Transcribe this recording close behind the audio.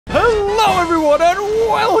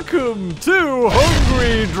welcome to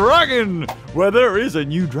Hungry Dragon, where there is a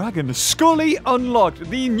new dragon. SKully unlocked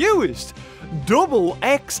the newest double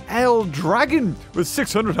XL Dragon with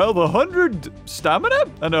 600 health, 100 stamina,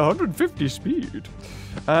 and 150 speed.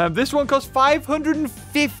 This one costs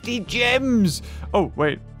 550 gems. Oh,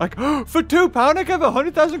 wait. Like, for £2, I could have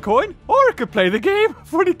 100,000 coin, or I could play the game.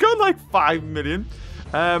 I've already got like 5 million.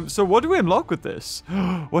 So what do we unlock with this?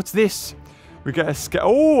 What's this? We get a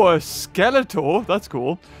Skeletor. That's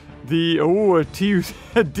cool. The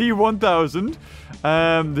D1000.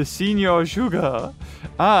 The Senior Sugar.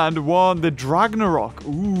 And the Dragnarok.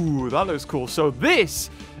 Ooh, that looks cool. So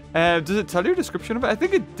this, does it tell you a description of it? I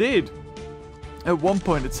think it did. At one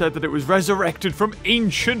point, it said that it was resurrected from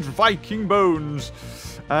ancient Viking bones.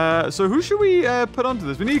 So who should we put onto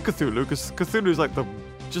this? We need Cthulhu, because Cthulhu is like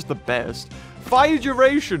just the best. Fire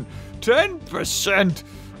duration, 10%.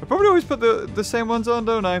 I probably always put the same ones on,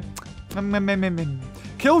 don't I?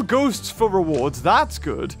 Kill ghosts for rewards. That's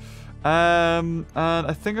good. And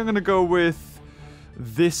I think I'm going to go with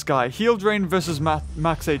this guy. Heal drain versus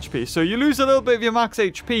max HP. So you lose a little bit of your max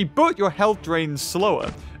HP, but your health drains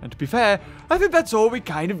slower. And to be fair, I think that's all we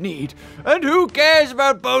kind of need. And who cares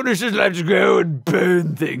about bonuses? Let's go and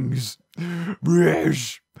burn things.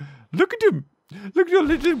 Look at him. Look at your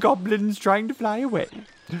little goblins trying to fly away.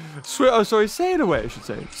 Sail away, I should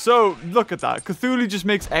say. So, look at that. Cthulhu just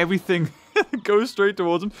makes everything go straight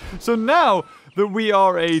towards him. So now that we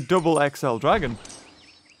are a double XL dragon,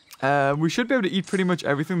 we should be able to eat pretty much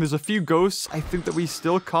everything. There's a few ghosts I think that we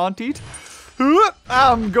still can't eat.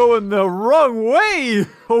 I'm going the wrong way.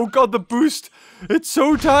 Oh god, the boost. It's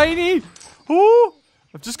so tiny. Oh,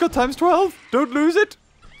 I've just got times 12. Don't lose it.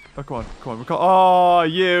 Oh, come on. We can't. Oh,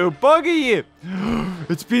 you buggy.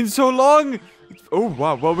 It's been so long. Oh,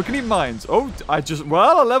 wow. Well, we can eat mines. Oh, I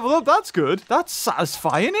leveled up. That's good. That's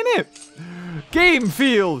satisfying, isn't it? Game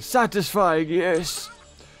feel satisfying, yes.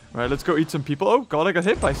 Right, let's go eat some people. Oh, God, I got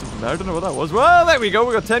hit by something there. I don't know what that was. Well, there we go.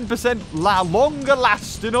 We got 10% longer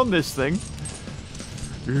lasting on this thing.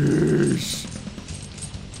 Yes.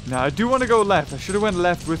 Now, I do want to go left. I should have went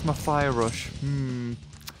left with my fire rush.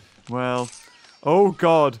 Well. Oh,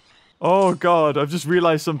 God. Oh, God. I've just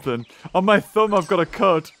realized something. On my thumb, I've got a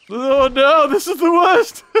cut. Oh, no. This is the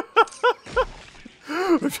worst.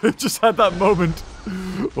 I just had that moment.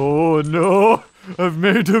 Oh, no. I've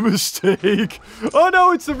made a mistake. Oh,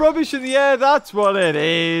 no. It's the rubbish in the air. That's what it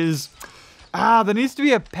is. Ah, there needs to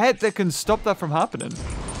be a pet that can stop that from happening.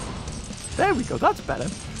 There we go. That's better.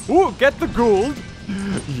 Ooh, get the gold.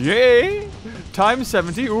 Yay. Times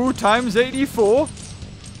 70. Ooh, times 84.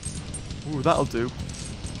 Ooh, that'll do.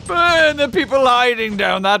 Burn the people hiding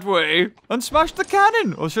down that way. And smash the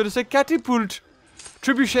cannon. Or should I say catapult?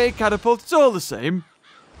 Trebuchet, catapult. It's all the same.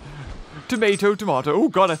 Tomato, tomato. Oh,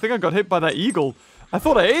 God, I think I got hit by that eagle. I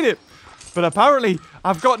thought I ate it. But apparently,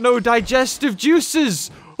 I've got no digestive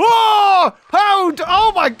juices. Oh! How?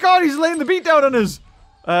 Oh, my God, he's laying the beat down on us.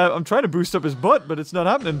 I'm trying to boost up his butt, but it's not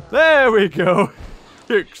happening. There we go.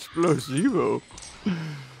 Explosivo.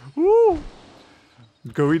 Ooh.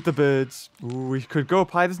 Go eat the birds. Ooh, we could go up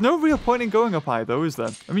high. There's no real point in going up high, though, is there?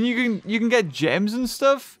 I mean, you can get gems and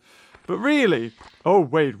stuff, but really... Oh,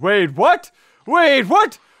 wait, what? Wait,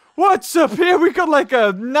 what? What's up here? We got like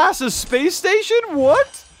a NASA space station?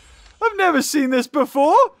 What? I've never seen this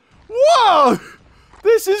before. Whoa!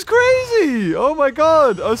 This is crazy! Oh my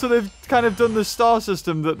god! Oh, so they've kind of done the star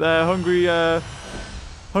system that their Hungry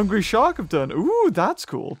Shark have done. Ooh, that's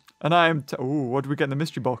cool. And I am... Ooh, what do we get in the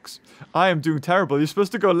mystery box? I am doing terrible. You're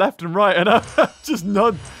supposed to go left and right, and I'm just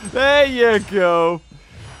not... There you go.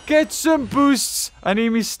 Get some boosts. I need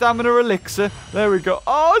me stamina elixir. There we go.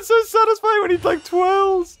 Oh, it's so satisfying when he's like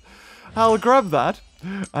 12s. I'll grab that.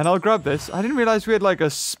 And I'll grab this. I didn't realize we had like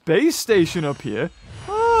a space station up here.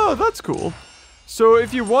 Oh, that's cool. So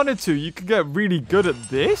if you wanted to, you could get really good at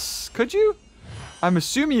this. Could you? I'm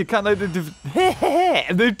assuming you can't. Like,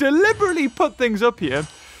 they've deliberately put things up here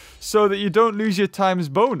so that you don't lose your times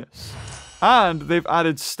bonus. And they've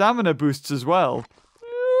added stamina boosts as well.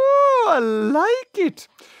 Ooh, I like it.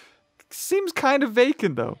 Seems kind of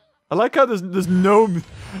vacant, though. I like how there's no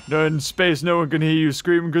in space, no one can hear you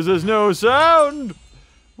screaming because there's no sound.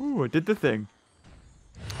 Ooh, I did the thing.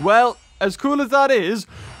 Well, as cool as that is,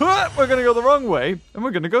 we're going to go the wrong way, and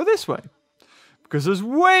we're going to go this way. Because there's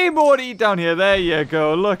way more to eat down here. There you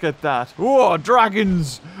go. Look at that. Oh,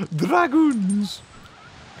 dragons. Dragoons.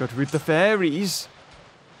 Got to eat the fairies.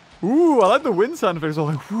 Ooh, I like the wind sound effects. I'm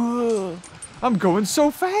like, whoa. I'm going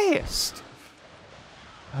so fast.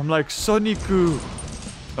 I'm like Sonic-oo.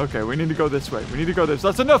 Okay, we need to go this way. We need to go this.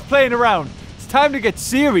 That's enough playing around. It's time to get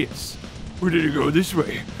serious. We need to go this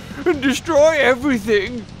way and destroy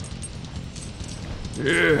everything.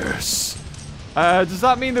 Yes. Does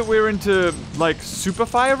that mean that we're into, like, super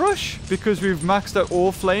fire rush? Because we've maxed out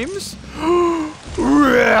all flames?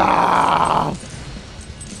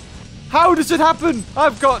 How does it happen?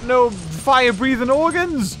 I've got no fire-breathing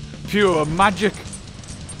organs. Pure magic.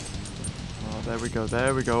 Oh, there we go,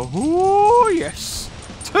 there we go. Ooh, yes.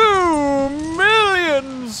 2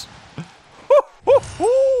 millions.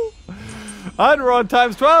 And we're on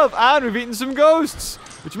times 12, and we've eaten some ghosts,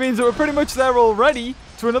 which means that we're pretty much there already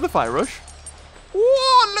to another fire rush.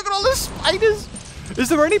 Whoa, look at all the spiders. Is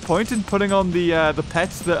there any point in putting on the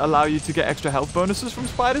pets that allow you to get extra health bonuses from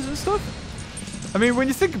spiders and stuff? I mean, when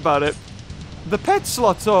you think about it, the pet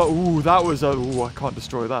slots are... Ooh, that was a... Ooh, I can't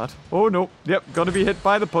destroy that. Oh, no. Yep, gonna be hit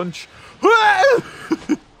by the punch. How?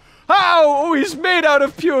 Oh, he's made out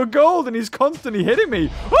of pure gold and he's constantly hitting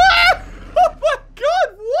me. Oh my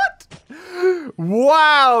god, what?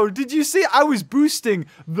 Wow, did you see? I was boosting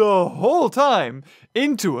the whole time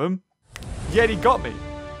into him, yet he got me.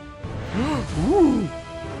 Ooh,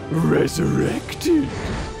 resurrected.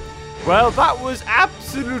 Well, that was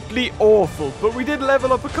absolutely awful, but we did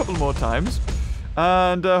level up a couple more times.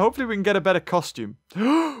 And hopefully we can get a better costume.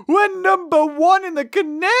 We're #1 in the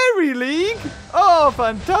Canary League! Oh,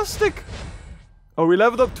 fantastic! Oh, we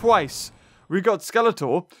leveled up twice. We got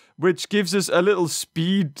Skeletor, which gives us a little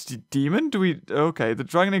speed demon. Do we... Okay, the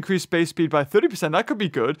dragon increased base speed by 30%. That could be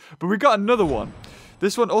good. But we got another one.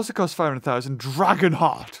 This one also costs 500,000. Dragon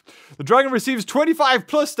Heart. The dragon receives 25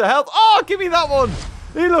 plus to health. Oh, give me that one!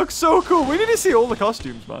 He looks so cool. We need to see all the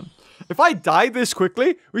costumes, man. If I died this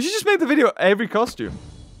quickly, we should just make the video every costume.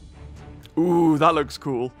 Ooh, that looks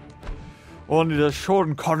cool. Only the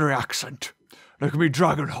Sean Connery accent. That can be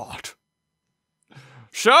Dragon Heart.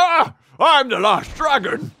 Sir, I'm the last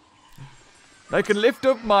dragon. I can lift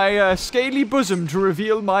up my scaly bosom to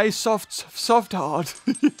reveal my soft heart.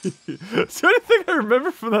 It's the only thing I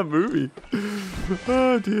remember from that movie.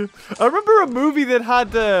 Oh, dear. I remember a movie that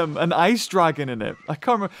had an ice dragon in it. I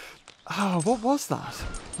can't remember. Oh, what was that?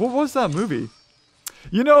 What was that movie?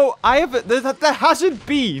 You know, there hasn't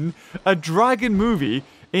been a dragon movie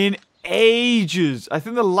in ages. I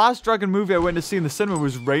think the last dragon movie I went to see in the cinema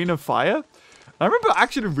was Reign of Fire. I remember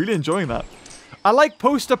actually really enjoying that. I like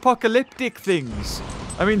post-apocalyptic things.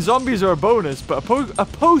 I mean, zombies are a bonus, but a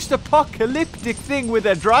post-apocalyptic thing with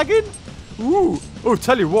a dragon? Ooh. Oh,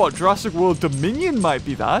 tell you what, Jurassic World Dominion might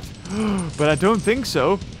be that. But I don't think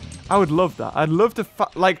so. I would love that. I'd love to,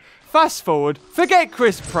 fast forward. Forget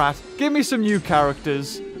Chris Pratt. Give me some new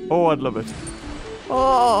characters. Oh, I'd love it.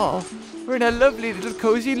 Oh, we're in a lovely little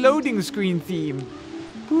cozy loading screen theme.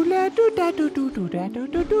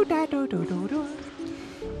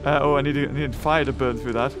 Oh, I need fire to burn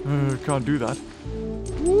through that. Can't do that.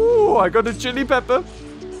 Ooh, I got a chili pepper.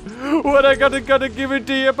 What I gotta give it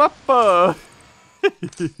to you, papa.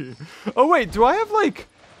 Oh wait, do I have I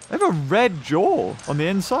have a red jaw on the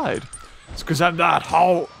inside? It's because I'm that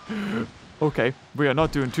hot. Okay, we are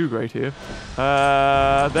not doing too great here.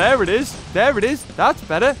 There it is. There it is. That's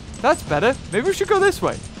better. That's better. Maybe we should go this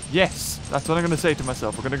way. Yes, that's what I'm gonna say to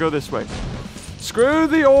myself. We're gonna go this way. Screw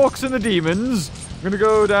the orcs and the demons. I'm gonna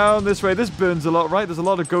go down this way. This burns a lot, right? There's a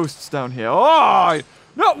lot of ghosts down here. Oh,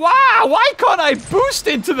 no, wow, why can't I boost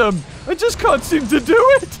into them? I just can't seem to do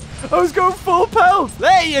it. I was going full pelt.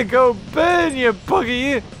 There you go. Burn, you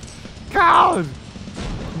buggy. God.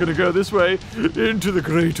 I'm gonna go this way into the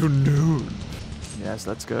great unknown. Yes,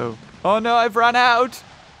 let's go. Oh no, I've run out.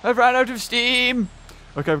 I've run out of steam.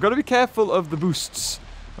 Okay, I've got to be careful of the boosts.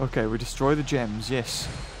 Okay, we destroy the gems. Yes.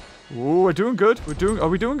 Ooh, we're doing good. Are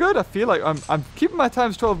we doing good? I feel like I'm keeping my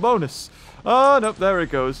times 12 bonus. Oh, nope, there it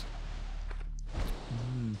goes.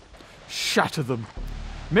 Shatter them.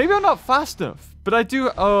 Maybe I'm not fast enough, but I do.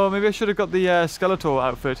 Oh, maybe I should have got the Skeletor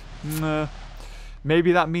outfit.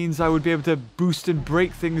 Maybe that means I would be able to boost and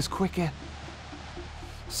break things quicker.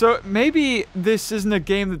 So maybe this isn't a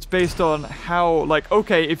game that's based on how,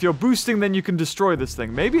 okay, if you're boosting, then you can destroy this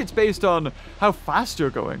thing. Maybe it's based on how fast you're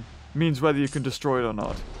going. Means whether you can destroy it or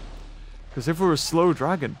not. Because if we're a slow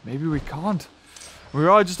dragon, maybe we can't. We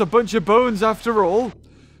are just a bunch of bones after all.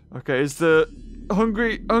 Okay, is the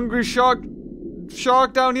hungry shark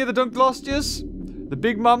down here the dunk lost us? The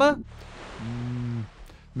big mama?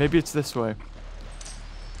 Maybe it's this way.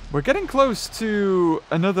 We're getting close to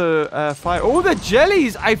another fire. Oh, the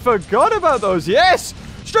jellies! I forgot about those. Yes!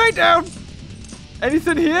 Straight down!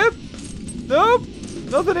 Anything here? Nope.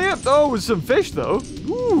 Nothing here. Oh, with some fish, though.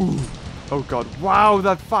 Ooh. Oh, God. Wow,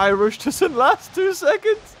 that fire rush doesn't last 2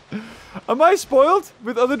 seconds. Am I spoiled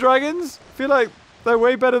with other dragons? I feel like They're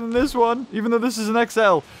way better than this one, even though this is an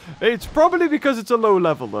XL. It's probably because it's a low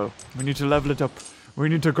level, though. We need to level it up. We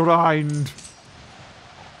need to grind.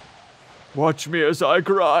 Watch me as I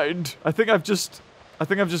grind. I think I've just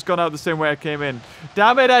gone out the same way I came in.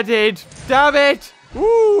 Damn it, I did. Damn it.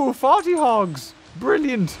 Ooh, 40 hogs.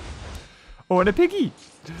 Brilliant. Oh, and a piggy.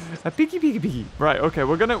 A piggy. Right, okay,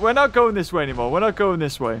 we're not going this way anymore. We're not going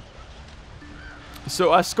this way.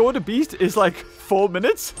 So our score to beat is like 4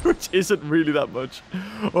 minutes, which isn't really that much.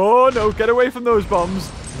 Oh no, get away from those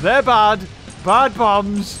bombs. They're bad. Bad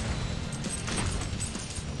bombs.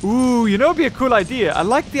 Ooh, you know, it'd be a cool idea. I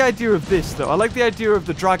like the idea of this, though. I like the idea of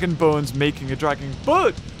the dragon bones making a dragon.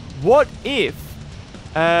 But what if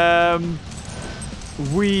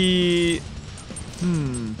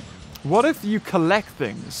what if you collect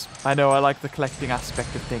things? I know I like the collecting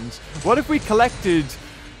aspect of things. What if we collected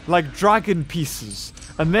like dragon pieces,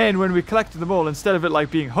 and then when we collected them all, instead of it like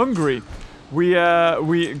being hungry, we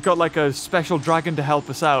got like a special dragon to help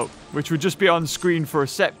us out, which would just be on screen for a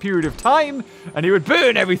set period of time, and he would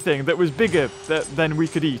burn everything that was bigger than we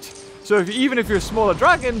could eat. So even if you're a smaller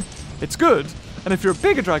dragon, it's good, and if you're a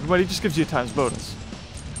bigger dragon, well, he just gives you a times bonus,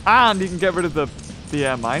 and you can get rid of the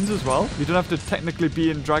mines as well. You don't have to technically be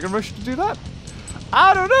in Dragon Rush to do that.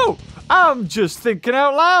 I don't know. I'm just thinking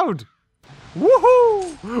out loud.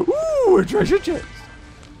 Woohoo! Ooh, a treasure chest.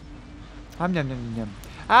 Yum yum yum yum.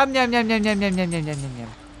 Yum yum yum yum yum yum yum yum yum yum.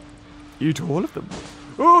 Eat all of them.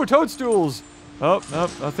 Ooh, toadstools. Oh, no,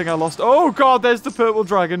 I think I lost. Oh god, there's the purple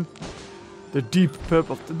dragon. The deep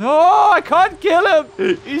purple. No, I can't kill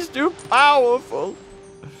him. He's too powerful.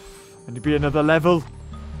 And to be another level.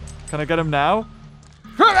 Can I get him now?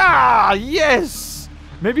 Ah, yes.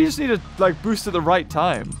 Maybe you just need to like boost at the right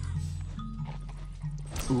time.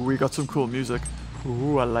 Ooh, we got some cool music.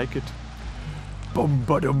 Ooh, I like it. Bum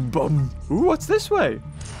ba dum bum. Ooh, what's this way?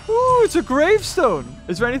 Ooh, it's a gravestone.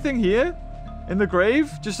 Is there anything here? In the grave?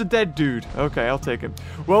 Just a dead dude. Okay, I'll take him.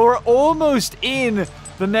 Well, we're almost in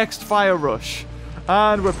the next fire rush.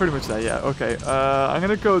 And we're pretty much there, yeah. Okay, I'm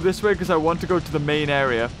gonna go this way because I want to go to the main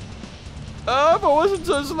area. Oh, if I wasn't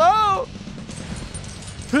so slow.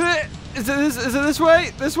 Is it this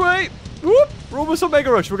way? This way? Whoop! We're almost on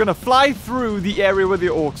Mega Rush. We're going to fly through the area where the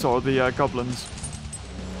orcs are, the goblins.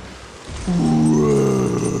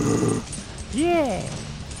 Yeah.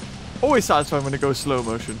 Always satisfying when it goes slow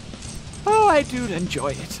motion. Oh, I do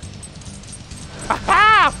enjoy it.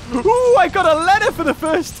 Aha! Ooh, I got a letter for the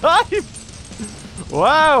first time.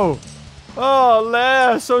 Wow. Oh,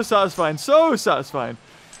 Lair. So satisfying. So satisfying.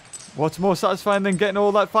 What's more satisfying than getting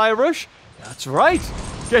all that fire rush? That's right.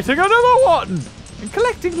 Getting another one. And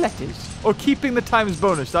collecting letters. Or keeping the times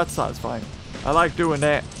bonus. That's satisfying. I like doing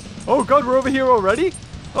that. Oh, God, we're over here already?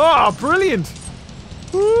 Oh, brilliant.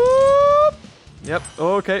 Whoop. Yep.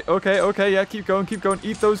 Okay. Yeah, keep going.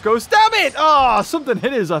 Eat those ghosts. Damn it. Oh, something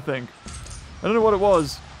hit us, I think. I don't know what it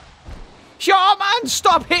was. Sure, man.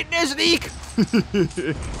 Stop hitting us, Leek.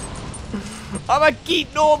 I'm a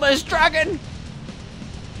Geet Norma's dragon.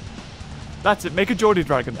 That's it. Make a Geordie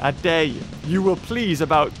dragon. I dare you. You will please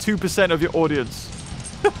about 2% of your audience.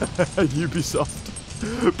 Ubisoft.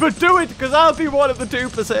 But do it, because I'll be one of the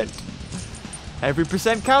 2%. Every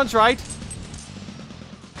percent counts, right?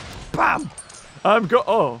 Bam!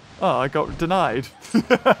 Oh, I got denied.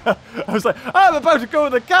 I was like, I'm about to go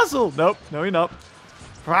in the castle. Nope, no, you're not.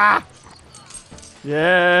 Ah!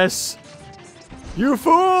 Yes. You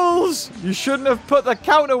fools! You shouldn't have put the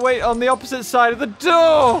counterweight on the opposite side of the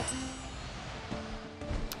door.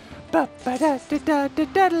 Oh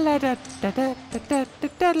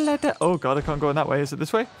god, I can't go in that way. Is it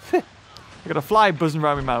this way? I got a fly buzzing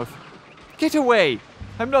around my mouth. Get away!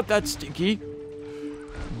 I'm not that stinky.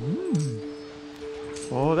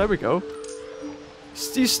 Oh, there we go.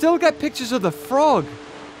 You still get pictures of the frog.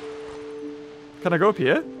 Can I go up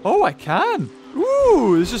here? Oh, I can.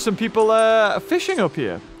 Ooh, there's just some people fishing up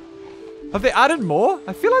here. Have they added more?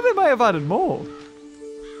 I feel like they might have added more.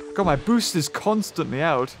 God, my boost is constantly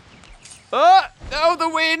out. Ah! No, the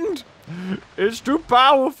wind! It's too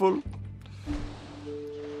powerful.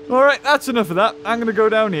 Alright, that's enough of that. I'm gonna go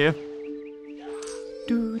down here.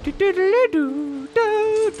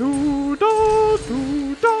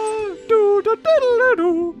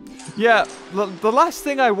 Yeah, the last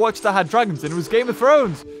thing I watched that had dragons in was Game of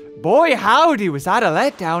Thrones. Boy, howdy, was that a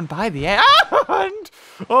letdown by the end.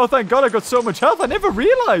 Oh, thank God I got so much health. I never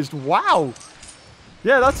realized. Wow.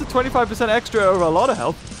 Yeah, that's a 25% extra over a lot of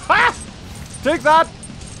health. Ha! Take that.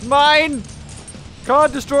 Mine.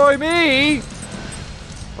 Can't destroy me.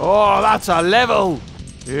 Oh, that's a level.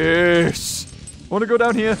 Yes. I want to go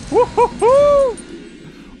down here. Woo-hoo-hoo.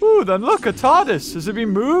 Ooh, then look, a TARDIS. Has it been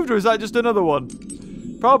moved or is that just another one?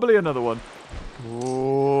 Probably another one.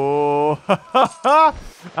 Oh, ha ha ha!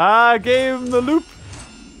 I gave him the loop.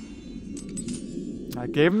 I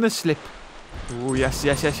gave him the slip. Oh, yes,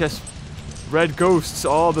 yes, yes, yes. Red ghosts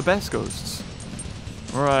are the best ghosts.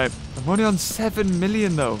 Alright. I'm only on 7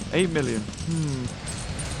 million, though. 8 million.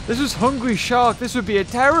 This was Hungry Shark. This would be a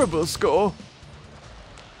terrible score.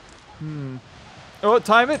 Oh,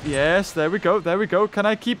 time it. Yes, there we go. There we go. Can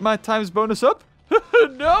I keep my times bonus up?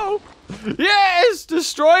 No. Yes!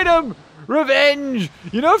 Destroyed him! Revenge!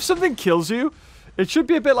 You know, if something kills you, it should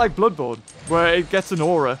be a bit like Bloodborne, where it gets an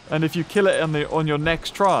aura, and if you kill it on your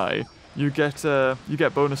next try, you get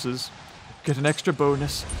bonuses. You get an extra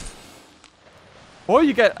bonus. Or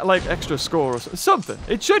you get, like, extra score or something.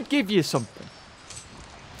 It should give you something.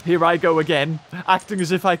 Here I go again, acting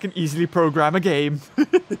as if I can easily program a game.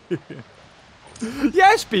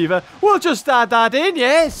 Yes, Beaver, we'll just add that in,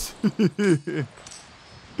 yes.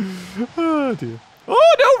 Oh, dear.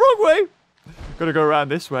 Oh, no, wrong way. Gotta go around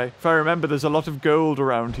this way. If I remember, there's a lot of gold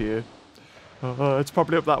around here. It's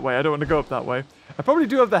probably up that way. I don't want to go up that way. I probably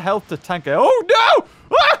do have the health to tank it. Oh, no!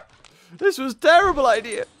 Ah! This was a terrible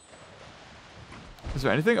idea. Is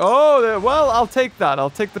there anything? Oh, well, I'll take that. I'll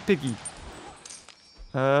take the piggy.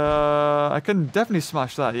 I can definitely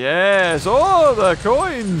smash that. Yes. Oh, the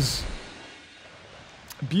coins.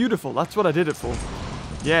 Beautiful. That's what I did it for.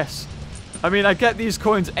 Yes. I mean, I get these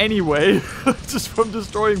coins anyway, just from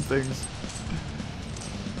destroying things.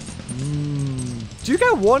 Do you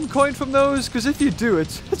get 1 coin from those? Because if you do,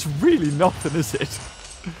 it's really nothing, is it?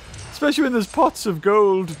 Especially when there's pots of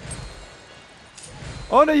gold.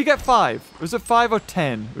 Oh, no, you get 5. Was it 5 or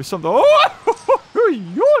 10? It was something. Oh!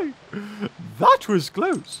 That was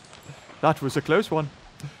close. That was a close one.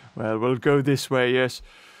 Well, we'll go this way, yes.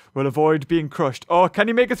 We'll avoid being crushed. Oh, can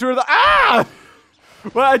you make it through the... Ah!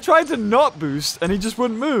 Well, I tried to not boost, and he just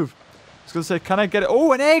wouldn't move. I was going to say, can I get it?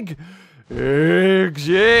 Oh, an egg! Eggs,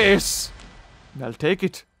 yes! I'll take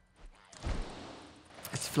it.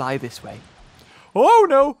 Let's fly this way. Oh,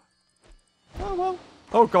 no! Oh, well.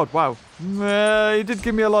 Oh, God, wow. He did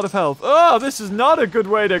give me a lot of health. Oh, this is not a good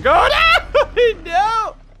way to go.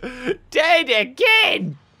 No! Dead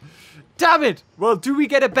again! Damn it! Well, do we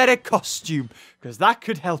get a better costume? Because that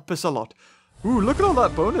could help us a lot. Ooh, look at all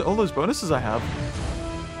that bonus, all those bonuses I have.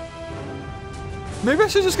 Maybe I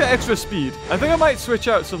should just get extra speed. I think I might switch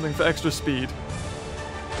out something for extra speed.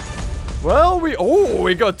 Well,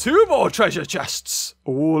 we got 2 more treasure chests.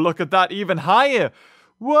 Oh, look at that, even higher.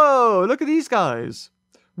 Whoa, look at these guys.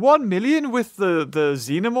 1 million with the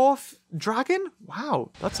xenomorph dragon?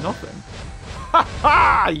 Wow, that's nothing. Ha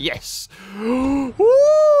ha, yes. Ooh.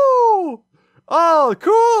 Oh,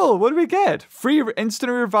 cool. What do we get? Free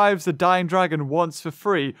instantly revives the dying dragon once for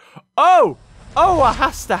free. Oh, I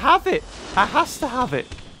has to have it. I has to have it.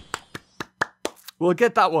 We'll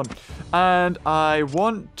get that one. And I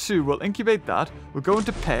want to, we'll incubate that. We'll go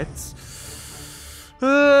into pets.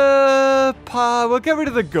 We'll get rid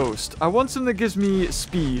of the ghost. I want something that gives me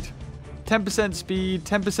speed. 10% speed,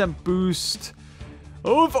 10% boost.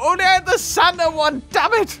 Oh, if only I had the Santa one,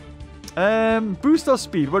 damn it. Boost or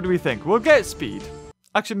speed? What do we think? We'll get speed.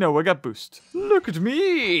 Actually, no, we'll get boost. Look at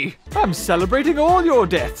me. I'm celebrating all your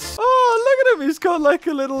deaths. Oh, look at him. He's got like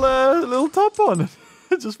a little top on.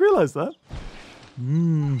 I just realized that.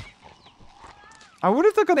 I wonder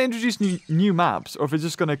if they're going to introduce new maps or if it's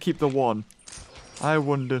just going to keep the one. I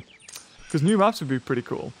wonder. Because new maps would be pretty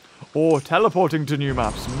cool. Or teleporting to new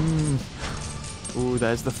maps. Oh,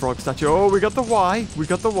 there's the frog statue. Oh, we got the Y. We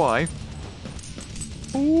got the Y.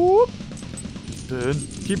 Ooh. Burn.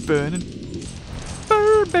 Keep burning.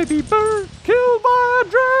 Burn, baby, burn. Kill my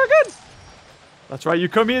dragon. That's right. You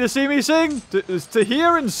come here to see me sing. To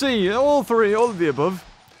hear and see. All three. All of the above.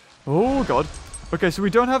 Oh, God. Okay, so we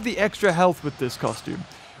don't have the extra health with this costume.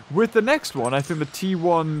 With the next one, I think the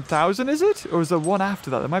T1000, is it? Or is there one after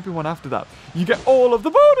that? There might be one after that. You get all of the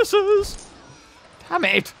bonuses. Damn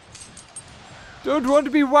it. Don't want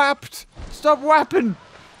to be whapped. Stop whapping.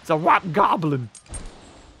 It's a whap goblin.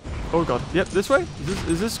 Oh, God. Yep, this way.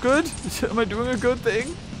 Is this good? Am I doing a good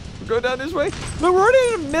thing? Go down this way? No, we're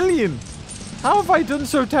already at 1 million. How have I done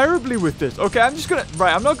so terribly with this? Okay, I'm just going to...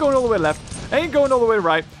 Right, I'm not going all the way left. I ain't going all the way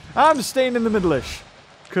right. I'm staying in the middle-ish.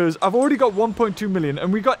 Because I've already got 1.2 million.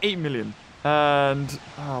 And we got 8 million. And...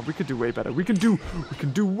 Oh, we could do way better. We can do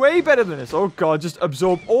way better than this. Oh, God. Just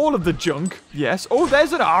absorb all of the junk. Yes. Oh,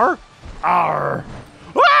 there's an R. R.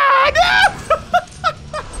 Ah, no!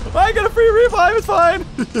 I got a free revive. It's fine.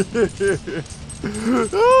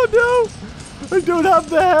 Oh, no. I don't have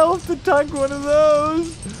the health to tank one of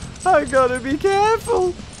those. I gotta be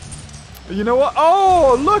careful. You know what?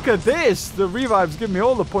 Oh, look at this. The revives give me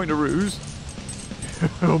all the pointaroos.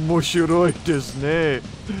 Moshiroides ne.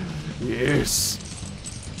 Yes.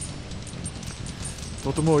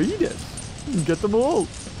 Totemoides. Get them all.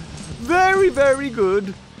 Very, very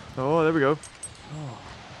good. Oh, there we go. Oh.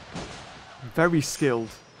 Very skilled.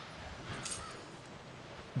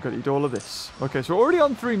 I've got to eat all of this. Okay, so we're already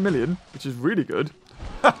on 3 million, which is really good.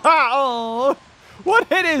 Oh, what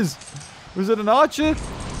hit is? Was it an archer?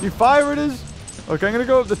 You fire it is? Okay, I'm going to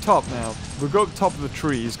go up the top now. We'll go up top of the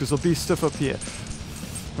trees, because there'll be stuff up here.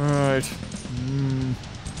 Alright.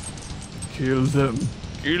 Kill them.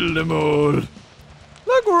 Kill them all.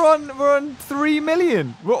 Look, we're on 3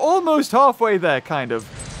 million. We're almost halfway there, kind of.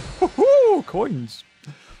 Woohoo! Coins.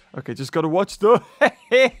 Okay, just gotta watch the...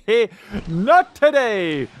 Not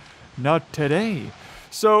today! Not today.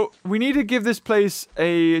 So, we need to give this place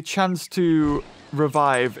a chance to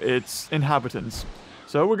revive its inhabitants.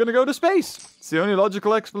 So, we're gonna go to space. It's the only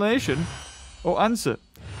logical explanation. Or answer.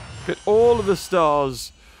 Get all of the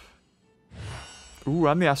stars. Ooh,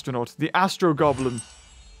 and the astronaut. The Astro Goblin.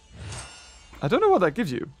 I don't know what that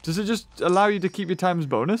gives you. Does it just allow you to keep your times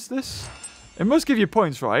bonus, this? It must give you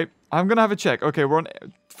points, right? I'm gonna have a check. Okay, we're on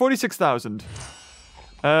 46,000.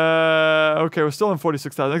 Okay, we're still on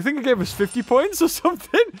 46,000. I think it gave us 50 points or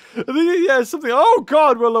something. I think, yeah, something. Oh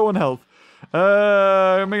god, we're low on health.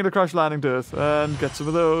 I'm making a crash landing to Earth and get some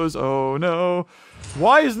of those. Oh no.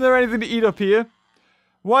 Why isn't there anything to eat up here?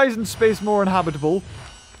 Why isn't space more inhabitable?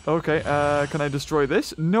 Okay, can I destroy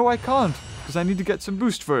this? No, I can't, because I need to get some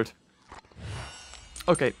boost for it.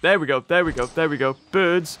 Okay, there we go, there we go, there we go.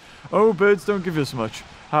 Birds. Oh, birds don't give us much.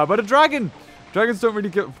 How about a dragon? Dragons don't really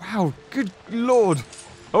give... Wow, good lord.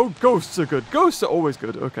 Oh, ghosts are good. Ghosts are always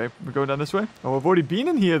good. Okay, we're going down this way. Oh, I've already been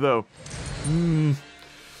in here, though.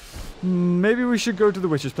 Maybe we should go to the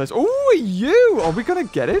witch's place. Oh, you! Are we gonna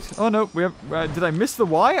get it? Oh, no, we have... did I miss the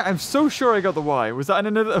Y? I'm so sure I got the Y. Was that in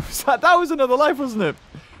another... that was another life, wasn't it?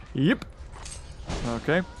 Yep.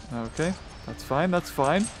 Okay, okay. That's fine, that's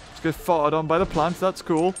fine. Get farted on by the plants, that's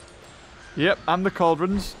cool. Yep, and the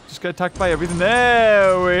cauldrons. Just get attacked by everything.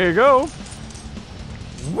 There we go.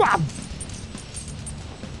 Wham!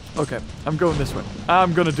 Okay, I'm going this way.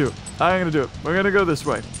 I'm gonna do it. I'm gonna do it. We're gonna go this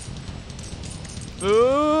way.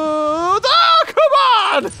 Oh,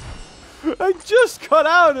 come on! I just got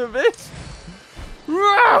out of it.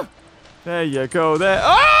 There you go, there.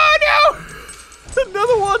 Oh, no!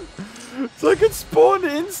 Another one! It's like it spawned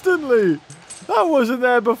instantly. That wasn't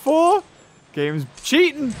there before. Game's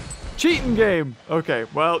cheating. Cheating game. Okay,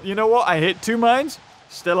 well, you know what? I hit 2 mines.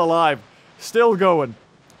 Still alive. Still going.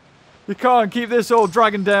 You can't keep this old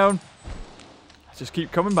dragon down. Just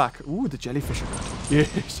keep coming back. Ooh, the jellyfish are good.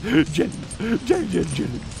 Yes. Jellies.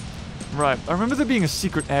 Jelly. Right. I remember there being a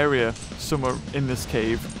secret area somewhere in this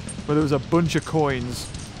cave where there was a bunch of coins.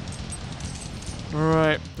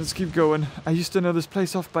 Alright, let's keep going. I used to know this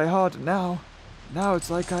place off by heart, and now it's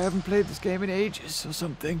like I haven't played this game in ages or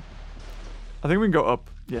something. I think we can go up.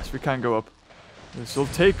 Yes, we can go up. This will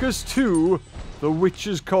take us to the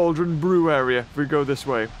Witch's Cauldron Brew area if we go this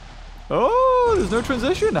way. Oh, there's no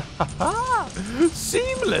transition.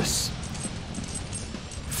 Seamless.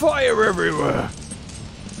 Fire everywhere.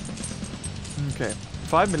 Okay,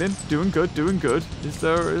 5 million. Doing good, doing good. Is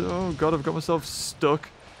there... Oh, God, I've got myself stuck.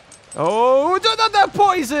 Oh, that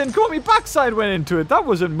poison! Come on, my backside went into it. That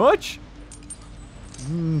wasn't much.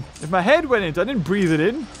 If my head went into it, I didn't breathe it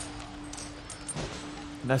in.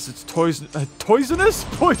 Unless it's poisonous?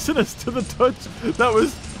 Poisonous to the touch. That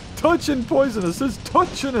was touch and poisonous. It's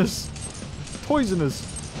touchiness. Poisonous.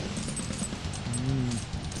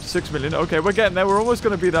 6 million. Okay, we're getting there. We're almost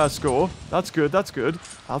going to beat our score. That's good. That's good.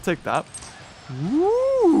 I'll take that.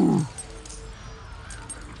 Woo!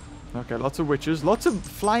 Okay, lots of witches. Lots of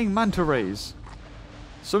flying manta rays.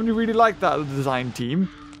 Somebody really liked that, the design team.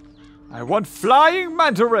 I want flying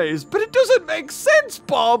manta rays, but it doesn't make sense,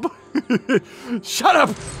 Bob! Shut up!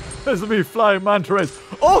 There's me flying manta rays.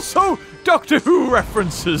 Also, Doctor Who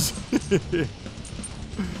references.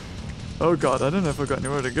 Oh god, I don't know if I've got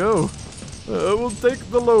anywhere to go. We'll take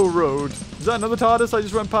the low road. Is that another TARDIS I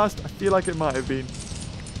just went past? I feel like it might have been.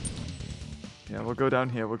 Yeah, we'll go down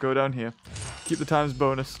here. We'll go down here. Keep the times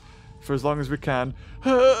bonus for as long as we can.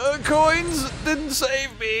 Coins didn't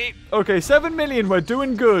save me. Okay, 7 million. We're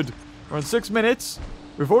doing good. We're on 6 minutes.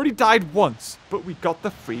 We've already died once, but we got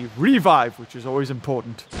the free revive, which is always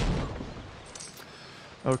important.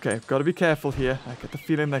 Okay, got to be careful here. I get the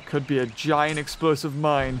feeling there could be a giant explosive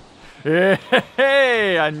mine.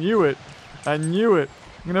 Hey, I knew it. I knew it.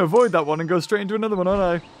 I'm going to avoid that one and go straight into another one,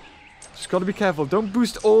 aren't I? Just got to be careful. Don't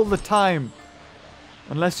boost all the time.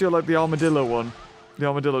 Unless you're like the armadillo one. The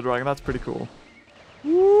armadillo dragon. That's pretty cool.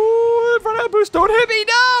 Ooh, front out boost. Don't hit me.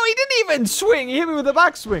 he didn't even swing. He hit me with a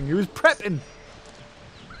backswing. He was prepping.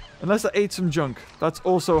 Unless I ate some junk. That's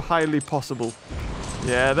also highly possible.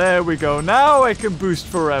 Yeah, there we go. Now I can boost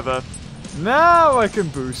forever. Now I can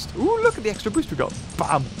boost. Ooh, look at the extra boost we got. Bam.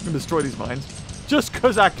 I'm going to destroy these mines. Just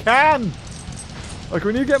because I can. Okay,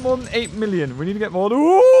 we need to get more than 8 million. We need to get more than...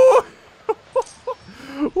 Ooh!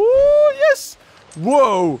 Ooh, yes!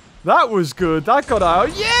 Whoa! That was good. That got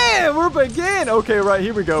out. Yeah! We're back in! Okay, right,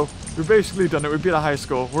 here we go. We've basically done it. We beat a high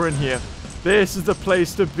score. We're in here. This is the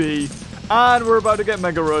place to be. And we're about to get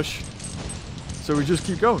Mega Rush. So we just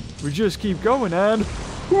keep going. We just keep going, and...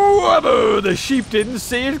 Whoa! The sheep didn't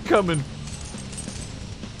see it coming.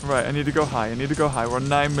 Right, I need to go high. I need to go high. We're on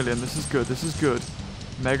 9 million. This is good. This is good.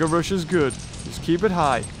 Mega Rush is good. Just keep it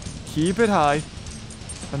high. Keep it high.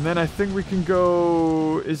 And then I think we can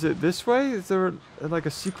go... Is it this way? Is there like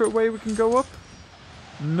a secret way we can go up?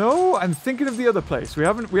 No, I'm thinking of the other place. We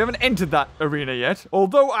haven't entered that arena yet.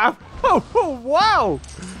 Although... Oh, wow!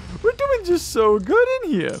 We're doing just so good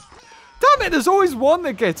in here. Damn it, there's always one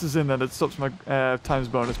that gets us in there that stops my times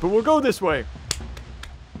bonus. But we'll go this way.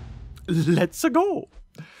 Let's go.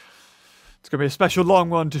 It's going to be a special long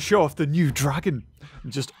one to show off the new dragon.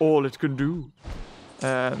 Just all it can do.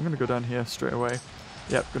 I'm going to go down here straight away.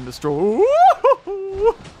 Yep, going to destroy.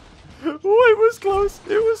 Ooh, it was close.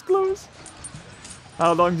 It was close.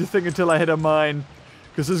 How long do you think until I hit a mine?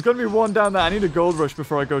 Because there's going to be one down there. I need a gold rush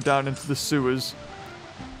before I go down into the sewers.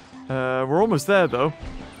 We're almost there, though.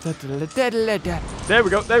 There we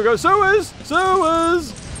go. There we go. Sewers!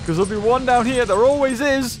 Sewers! Because there'll be one down here. There always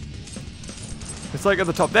is. It's like at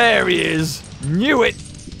the top. There he is. Knew it.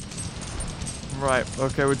 Right.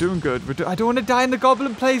 Okay, we're doing good. I don't want to die in the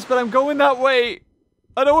goblin place, but I'm going that way.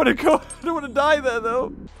 I don't want to go. I don't want to die there,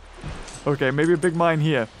 though. Okay, maybe a big mine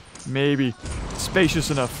here. Maybe. Spacious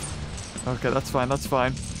enough. Okay, that's fine. That's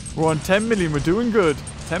fine. We're on 10 million. We're doing good.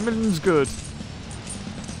 10 million's good.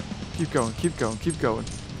 Keep going. Keep going. Keep going.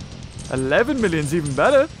 11 million's even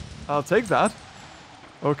better. I'll take that.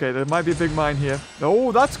 Okay, there might be a big mine here.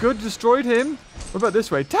 Oh, that's good. Destroyed him. What about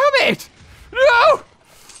this way? Damn it! No!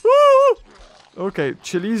 Ooh! Okay,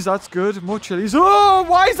 chilies, that's good. More chilies. Oh,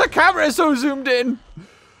 why is the camera so zoomed in?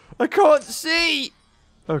 I can't see.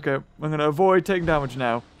 Okay, I'm going to avoid taking damage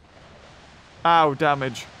now. Ow,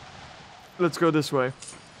 damage. Let's go this way.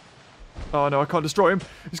 Oh, no, I can't destroy him.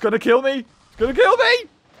 He's going to kill me. He's going to kill me.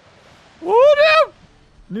 Oh, no.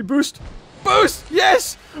 Need boost. Boost.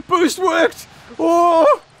 Yes. Boost worked.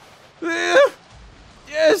 Oh. Yeah.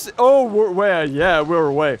 Yes. Oh, where? Yeah, we're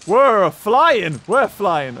away. We're flying. We're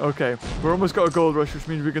flying. Okay. We're almost got a gold rush, which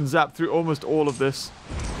means we can zap through almost all of this.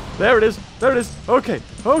 There it is. There it is. Okay.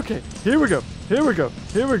 Okay. Here we go. Here we go.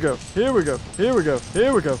 Here we go. Here we go. Here we go.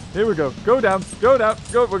 Here we go. Here we go. Go down. Go down.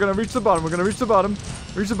 Go. We're going to reach the bottom. We're going to reach the bottom.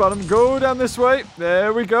 Reach the bottom. Go down this way.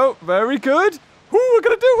 There we go. Very good. Ooh, we're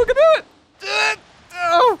going to do it. We're going to do it.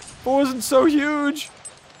 Oh, it wasn't so huge.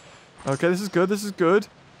 Okay, this is good. This is good.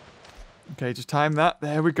 Okay, just time that.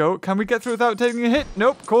 There we go. Can we get through without taking a hit?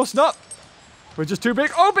 Nope, of course not. We're just too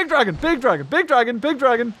big. Oh, big dragon. Big dragon. Big dragon. Big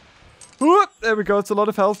dragon. Whoop, there we go. It's a lot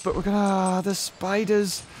of health, but we're gonna... Ah, the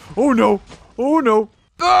spiders. Oh, no. Oh, no.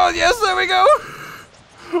 Oh, yes, there we go.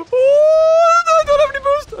 Oh, I don't have any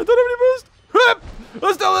boost. I don't have any boost. Whoop,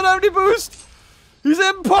 I still don't have any boost. He's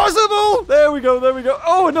impossible. There we go. There we go.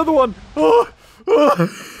 Oh, another one. Oh.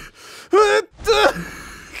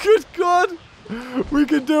 Good God. We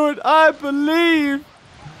can do it. I believe.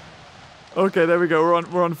 Okay, there we go.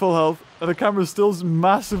 We're on full health. And the camera's still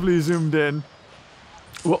massively zoomed in.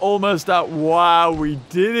 We're almost out. Wow, we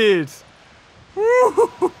did it.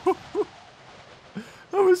 That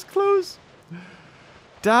was close.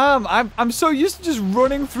 Damn, I'm so used to just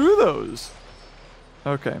running through those.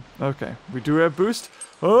 Okay, okay. We do have boost.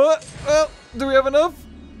 Oh, well, do we have enough?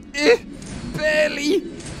 Barely.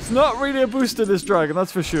 It's not really a boost to this dragon,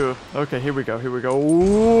 that's for sure. Okay, here we go, here we go.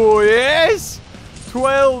 Ooh, yes!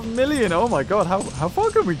 12 million. Oh my God, how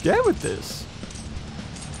far can we get with this?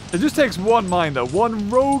 It just takes one mine though, one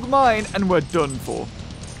rogue mine, and we're done for.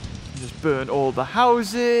 Just burn all the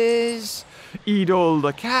houses, eat all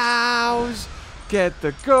the cows, get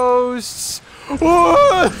the ghosts.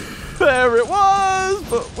 Oh! There it was,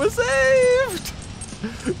 but we're saved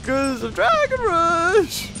because of Dragon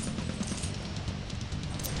Rush.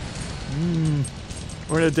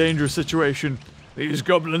 We're in a dangerous situation. These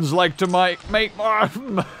goblins like to make more.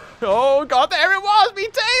 Oh God, there it was, me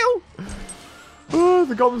tail. Oh,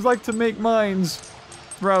 the goblins like to make mines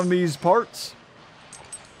around these parts.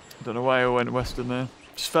 I don't know why I went western there.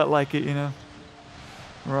 Just felt like it, you know.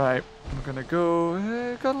 Right, we're gonna go.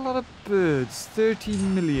 Got a lot of birds.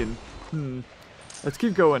 13 million. Let's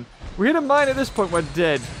keep going. We hit a mine at this point, we're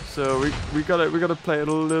dead. So we gotta play it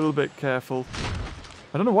a little bit careful.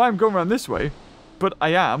 I don't know why I'm going around this way, but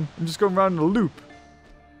I am. I'm just going around in a loop.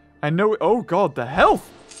 I know. Oh god, the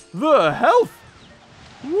health! The health!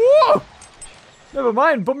 Whoa! Never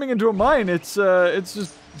mind, bumping into a mine. It's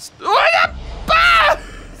just. Oh yeah! Bah!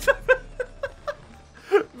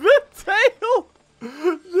 The tail!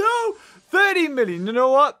 No! 30 million. You know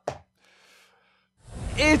what?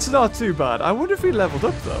 It's not too bad. I wonder if we leveled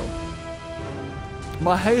up though.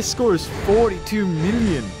 My highest score is 42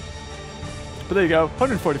 million. But there you go,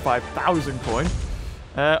 145,000 coin.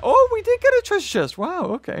 Oh, we did get a treasure chest. Wow,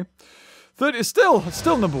 okay. 30,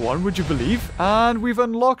 still number one, would you believe? And we've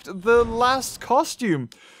unlocked the last costume.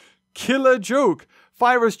 Killer Joke.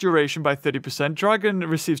 Virus duration by 30%. Dragon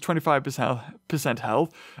receives 25%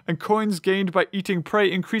 health. And coins gained by eating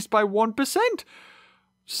prey increased by 1%.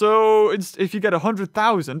 So, if you get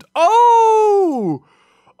 100,000... Oh!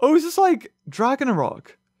 Oh, is this like Dragonarok?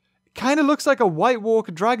 It kind of looks like a White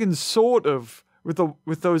Walker dragon, sort of,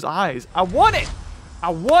 with those eyes. I want it! I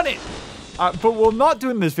want it! But we'll not do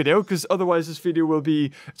it in this video, because otherwise this video will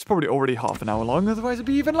be... It's probably already half an hour long, otherwise it'll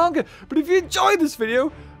be even longer. But if you enjoyed this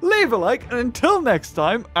video, leave a like, and until next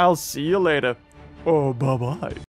time, I'll see you later. Oh, bye-bye.